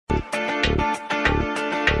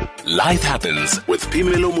Life Happens with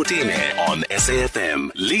Phemelo Motene on SAFM,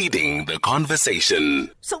 leading the conversation.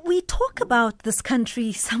 So we talk about this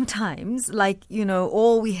country sometimes like,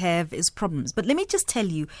 all we have is problems. But let me just tell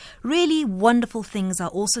you, really wonderful things are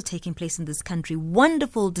also taking place in this country.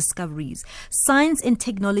 Wonderful discoveries. Science and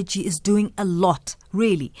technology is doing a lot,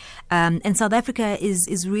 really. And South Africa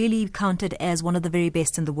is really counted as one of the very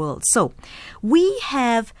best in the world. So we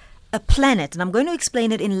have a planet, and I'm going to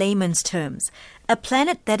explain it in layman's terms, a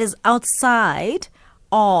planet that is outside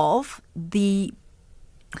of the,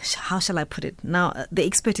 how shall I put it? Now, the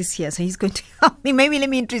expert is here, so he's going to help me. Maybe let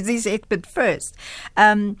me introduce the expert first.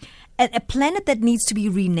 A planet that needs to be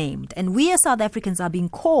renamed. And we as South Africans are being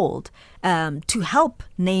called to help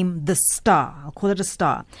name the star. I'll call it a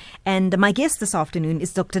star. And my guest this afternoon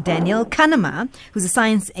is Dr. Daniel Cunnama, who's a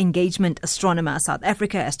science engagement astronomer, South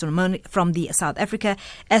Africa, from the South Africa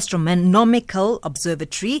Astronomical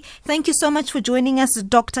Observatory. Thank you so much for joining us,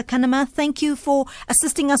 Dr. Cunnama. Thank you for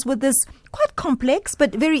assisting us with this quite complex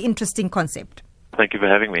but very interesting concept. Thank you for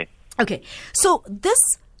having me. Okay, so this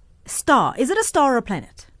star, is it a star or a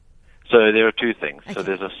planet? So there are two things. Okay. So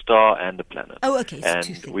there's a star and a planet. Oh, okay. So and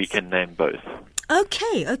two things. We can name both.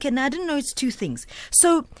 Okay. Now, I didn't know it's two things.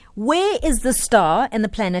 So where is the star and the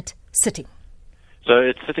planet sitting? So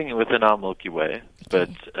it's sitting within our Milky Way, but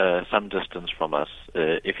some distance from us.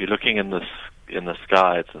 If you're looking in the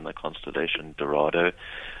sky, it's in the constellation Dorado,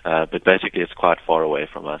 but basically it's quite far away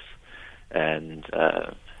from us. And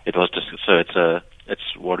it's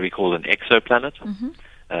what we call an exoplanet. Mm-hmm.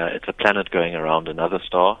 It's a planet going around another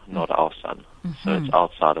star, not our sun. Mm-hmm. So it's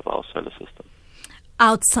outside of our solar system.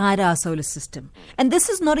 Outside our solar system. And this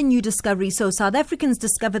is not a new discovery. So South Africans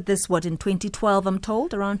discovered this, in 2012, I'm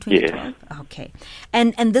told, around 2012? Yes. Okay.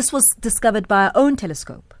 And this was discovered by our own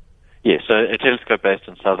telescope? Yes, so a telescope based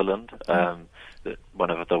in Sutherland, one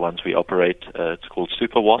of the ones we operate, it's called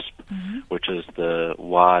Super WASP, which is the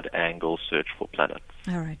wide-angle search for planets.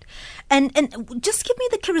 All right. And just give me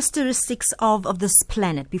the characteristics of this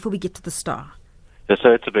planet before we get to the star. So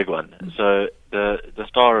it's a big one. Mm-hmm. So the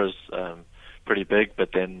star is pretty big, but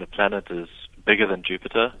then the planet is bigger than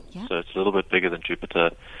Jupiter. Yeah. So it's a little bit bigger than Jupiter,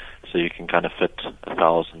 so you can kind of fit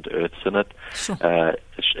 1,000 Earths in it. Sure.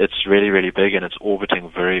 It's really, really big, and it's orbiting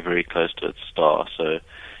very, very close to its star. So,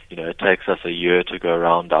 it takes us a year to go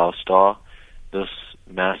around our star. This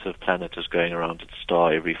massive planet is going around its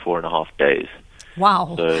star every 4.5 days.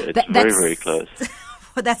 Wow. So it's very close.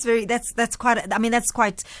 That's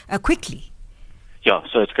quite quickly. Yeah,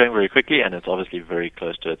 so it's going very quickly, and it's obviously very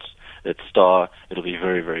close to its star. It'll be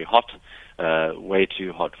very, very hot, way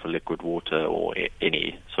too hot for liquid water or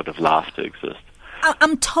any sort of life to exist.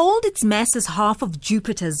 I'm told its mass is half of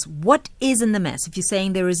Jupiter's. What is in the mass, if you're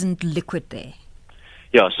saying there isn't liquid there?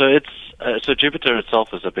 Yeah, so Jupiter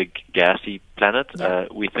itself is a big gassy planet. Yeah.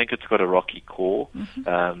 We think it's got a rocky core.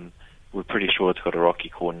 Mm-hmm. We're pretty sure it's got a rocky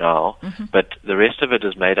core now, but the rest of it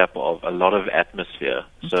is made up of a lot of atmosphere.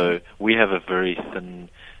 Okay. So we have a very thin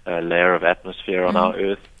layer of atmosphere on our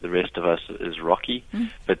Earth. The rest of us is rocky,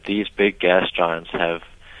 but these big gas giants have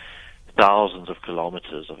thousands of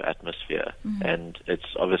kilometers of atmosphere, and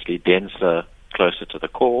it's obviously denser closer to the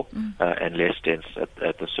core and less dense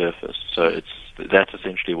at the surface. So that's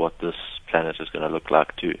essentially what this planet is going to look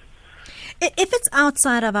like too. If it's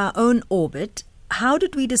outside of our own orbit, how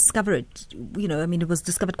did we discover it? It was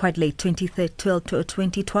discovered quite late,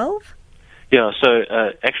 2012? Yeah, so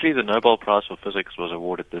actually the Nobel Prize for Physics was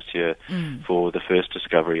awarded this year for the first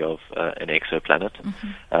discovery of an exoplanet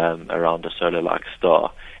around a solar-like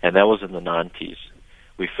star, and that was in the 90s.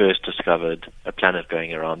 We first discovered a planet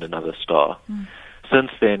going around another star.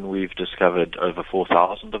 Since then, we've discovered over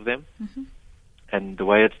 4,000 of them, and the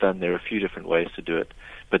way it's done, there are a few different ways to do it,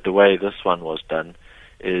 but the way this one was done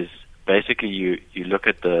is basically you look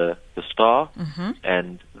at the star,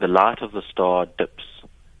 and the light of the star dips.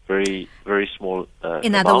 Very, very small.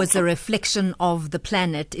 In other words, the reflection of the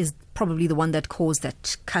planet is probably the one that caused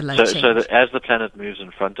that color change. So as the planet moves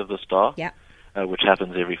in front of the star, which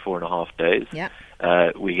happens every 4.5 days,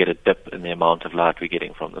 we get a dip in the amount of light we're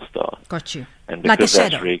getting from the star. Got you. And because like a shadow.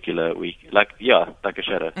 That's regular, like a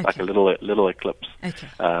shadow, okay. Like a little eclipse. Okay.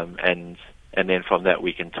 And then from that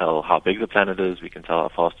we can tell how big the planet is. We can tell how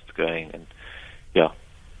fast it's going, and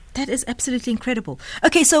That is absolutely incredible.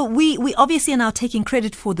 Okay, so we obviously are now taking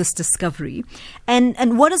credit for this discovery.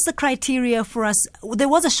 And what is the criteria for us? There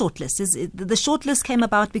was a shortlist. The shortlist came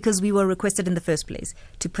about because we were requested in the first place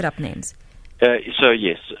to put up names.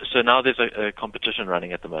 Yes. So now there's a competition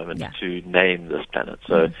running at the moment to name this planet.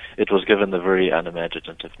 So it was given the very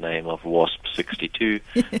unimaginative name of WASP 62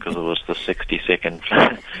 because it was the 62nd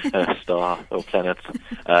star or planet.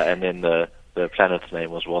 And then the the planet's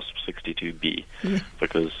name was WASP 62b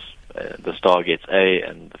because the star gets A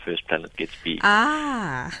and the first planet gets B.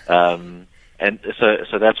 And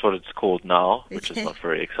so that's what it's called now, which is not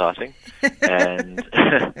very exciting. And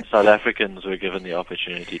South Africans were given the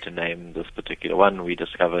opportunity to name this particular one. We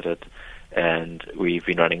discovered it, and we've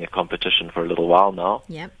been running a competition for a little while now.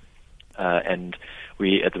 Yep. And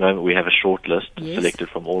at the moment, we have a short list selected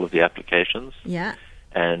from all of the applications. Yeah.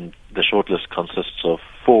 And the short list consists of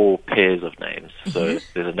 4 pairs of names. So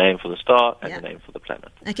there's a name for the star and a name for the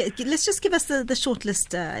planet. Okay, let's just give us the short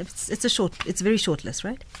list. It's a very short list,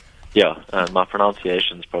 right? Yeah, my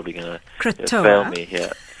pronunciation's probably going to fail me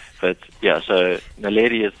here. But yeah, so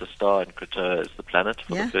Naledi is the star and Krotoa is the planet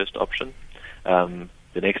for the first option. The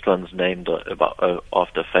next one's named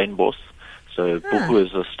after Fynbos. So Buku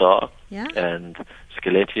is the star and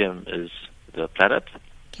Skeletium is the planet.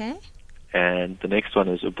 Okay. And the next one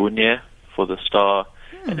is Ubunye for the star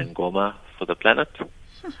and Ngoma for the planet.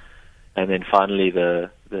 And then finally the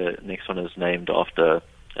next one is named after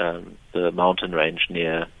the mountain range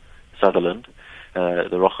near Sutherland, the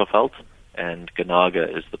Roggeveld, and Ganaga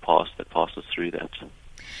is the pass that passes through that.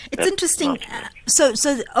 It's interesting. So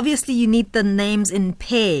obviously you need the names in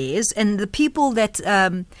pairs, and the people that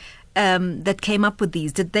that came up with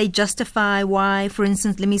these, did they justify why? For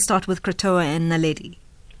instance, let me start with Krotoa and Naledi.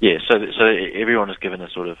 Yeah, so everyone is given a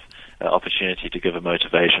sort of opportunity to give a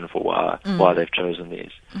motivation for why they've chosen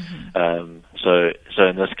these. So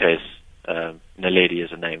in this case, Naledi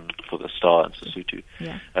is a name for the star in Sesotho,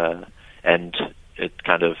 and it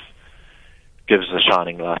kind of gives a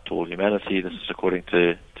shining light to all humanity. This is according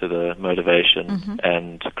to the motivation,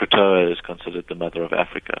 and Krotoa is considered the mother of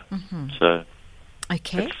Africa. So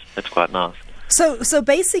it's quite nice. So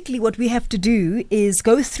basically, what we have to do is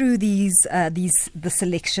go through the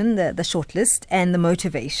selection, the shortlist, and the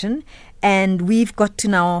motivation, and we've got to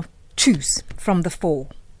now choose from the 4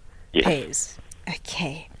 pairs.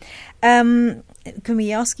 Okay. Can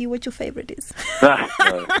we ask you what your favorite is?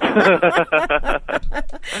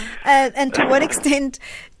 And to what extent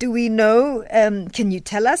do we know? Can you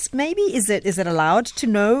tell us? Maybe is it allowed to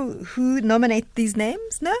know who nominate these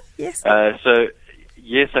names? No. Yes.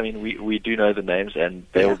 Yes, I mean, we do know the names, and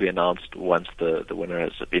they will be announced once the winner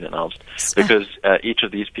has been announced. Because each of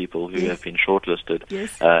these people who have been shortlisted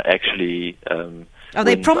actually... are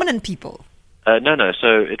they prominent people? No.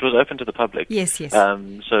 So it was open to the public. Yes.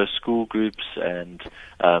 So school groups and,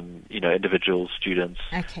 individual students.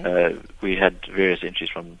 Okay. We had various entries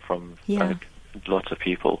from lots of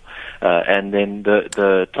people. And then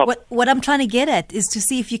the top... What I'm trying to get at is to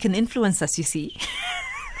see if you can influence us, you see.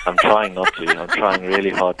 I'm trying not to. I'm trying really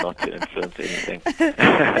hard not to influence anything.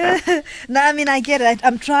 No, I mean, I get it.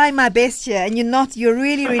 I'm trying my best here, and you're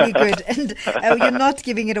really, really good, and you're not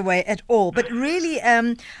giving it away at all. But really,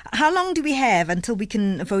 how long do we have until we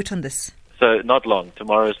can vote on this? So not long.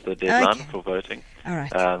 Tomorrow's the deadline for voting. All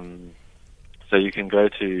right. So you can go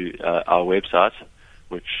to our website,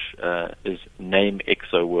 which is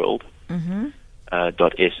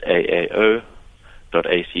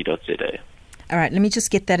nameexoworld.saao.ac.za. All right, let me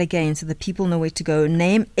just get that again so the people know where to go.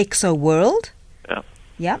 Name ExoWorld.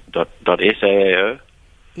 Yeah. Dot SAAO.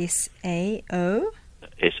 SAO.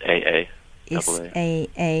 SAA.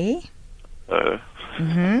 SAA. O.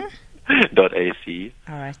 Dot AC.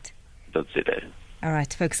 All right. .za. All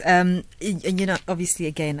right, folks. Obviously,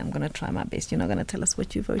 again, I'm going to try my best. You're not going to tell us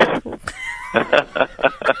what you voted for.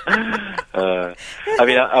 I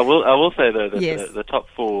mean, I will say though that the top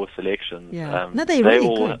 4 selections, they really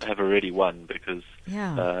all good. Have already won because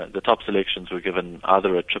the top selections were given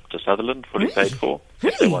either a trip to Sutherland, fully paid for,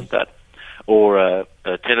 if they want that, or a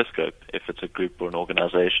telescope if it's a group or an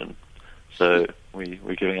organization. So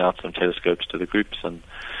we're giving out some telescopes to the groups and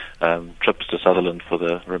trips to Sutherland for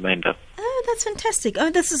the remainder. Oh, that's fantastic. Oh,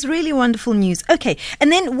 this is really wonderful news. Okay. And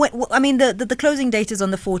then, the closing date is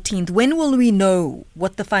on the 14th. When will we know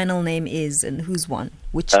what the final name is and who's won?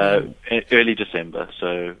 Which name? Early December.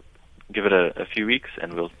 So give it a few weeks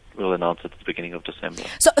and we'll announce it at the beginning of December.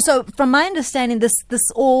 So from my understanding, this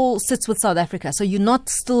all sits with South Africa. So you're not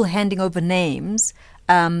still handing over names.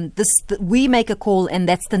 We make a call and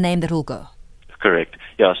that's the name that will go. Correct.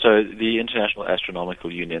 Yeah, so the International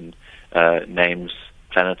Astronomical Union names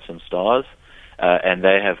planets and stars, and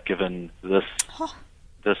they have given this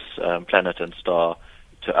planet and star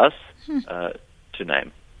to us to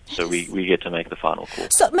name. So we get to make the final call.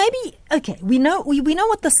 So maybe, we know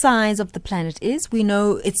what the size of the planet is. We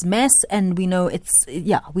know its mass, and we know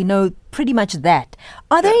we know pretty much that.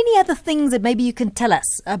 Are there any other things that maybe you can tell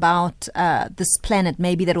us about this planet,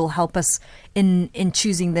 maybe that will help us in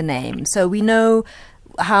choosing the name? So we know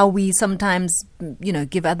how we sometimes,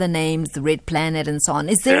 give other names, the red planet and so on.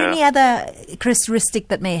 Is there any other characteristic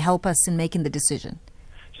that may help us in making the decision?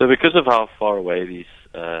 So because of how far away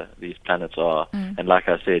these planets are, and like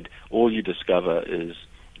I said, all you discover is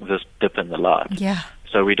this dip in the light. Yeah.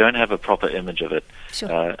 So we don't have a proper image of it.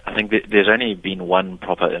 Sure. I think there's only been one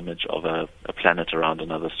proper image of a planet around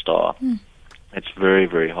another star. It's very,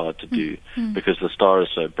 very hard to do because the star is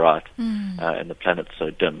so bright and the planet's so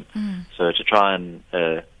dim. So to try and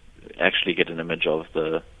actually get an image of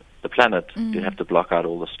the planet, you have to block out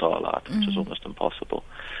all the starlight, which is almost impossible.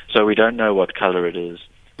 So we don't know what color it is.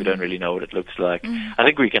 We don't really know what it looks like. I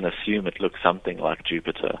think we can assume it looks something like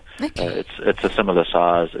Jupiter. Okay. It's a similar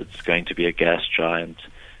size. It's going to be a gas giant.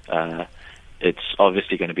 It's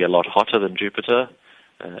obviously going to be a lot hotter than Jupiter.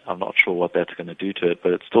 I'm not sure what that's going to do to it,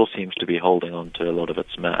 but it still seems to be holding on to a lot of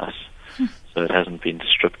its mass. So it hasn't been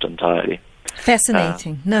stripped entirely.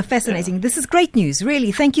 Fascinating. Fascinating. This is great news,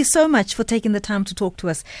 really. Thank you so much for taking the time to talk to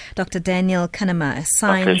us, Dr. Daniel Cunnama, a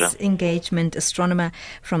science engagement astronomer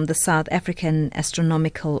from the South African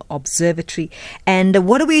Astronomical Observatory. And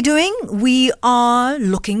what are we doing? We are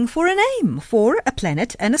looking for a name for a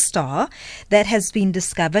planet and a star that has been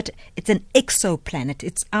discovered. It's an exoplanet.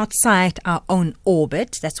 It's outside our own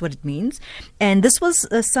orbit. That's what it means. And this was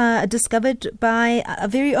discovered by a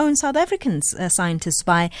very own South African scientists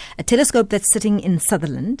by a telescope that's sitting in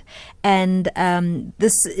Sutherland, and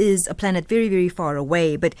this is a planet very, very far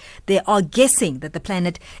away, but they are guessing that the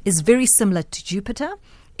planet is very similar to Jupiter.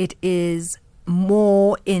 It is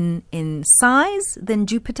more in size than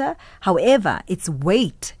Jupiter. However, its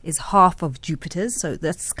weight is half of Jupiter's, so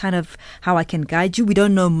that's kind of how I can guide you. We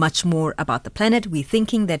don't know much more about the planet. We're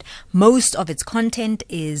thinking that most of its content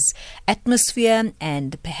is atmosphere,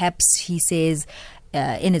 and perhaps, he says,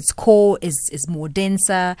 in its core is more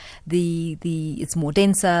denser. It's more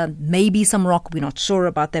denser. Maybe some rock. We're not sure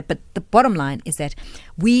about that. But the bottom line is that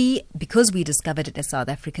because we discovered it as South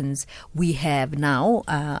Africans, we have now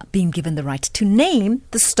been given the right to name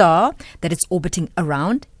the star that it's orbiting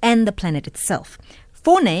around and the planet itself.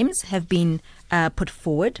 4 names have been put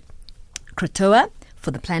forward. Krotoa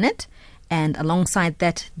for the planet. And alongside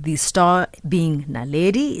that, the star being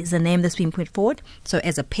Naledi is a name that's been put forward. So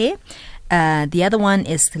as a pair. The other one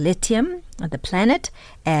is Lithium, the planet,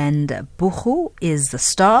 and Buchu is the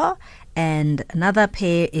star, and another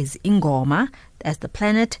pair is Ingoma as the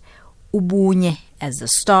planet, Ubunye as the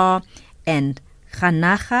star, and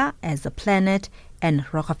Khanaga as the planet, and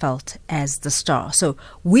Roggeveld as the star. So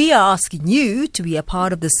we are asking you to be a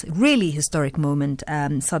part of this really historic moment.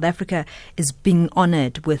 South Africa is being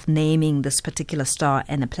honored with naming this particular star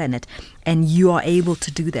and a planet, and you are able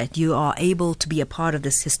to do that. You are able to be a part of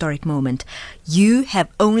this historic moment. You have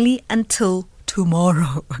only until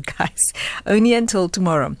tomorrow, guys. Only until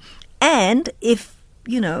tomorrow. And if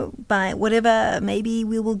by whatever, maybe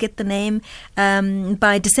we will get the name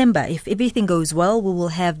by December. If everything goes well, we will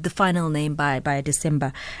have the final name by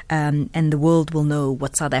December, and the world will know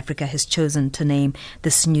what South Africa has chosen to name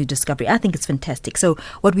this new discovery. I think it's fantastic. So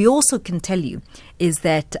what we also can tell you is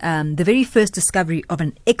that the very first discovery of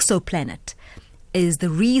an exoplanet is the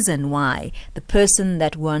reason why the person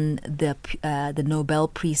that won the Nobel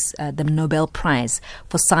Prize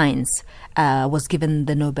for Science was given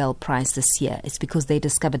the Nobel Prize this year. It's because they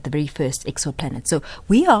discovered the very first exoplanet. So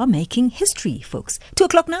we are making history, folks.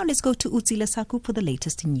 2:00 now. Let's go to Utsila Saku for the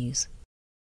latest in news.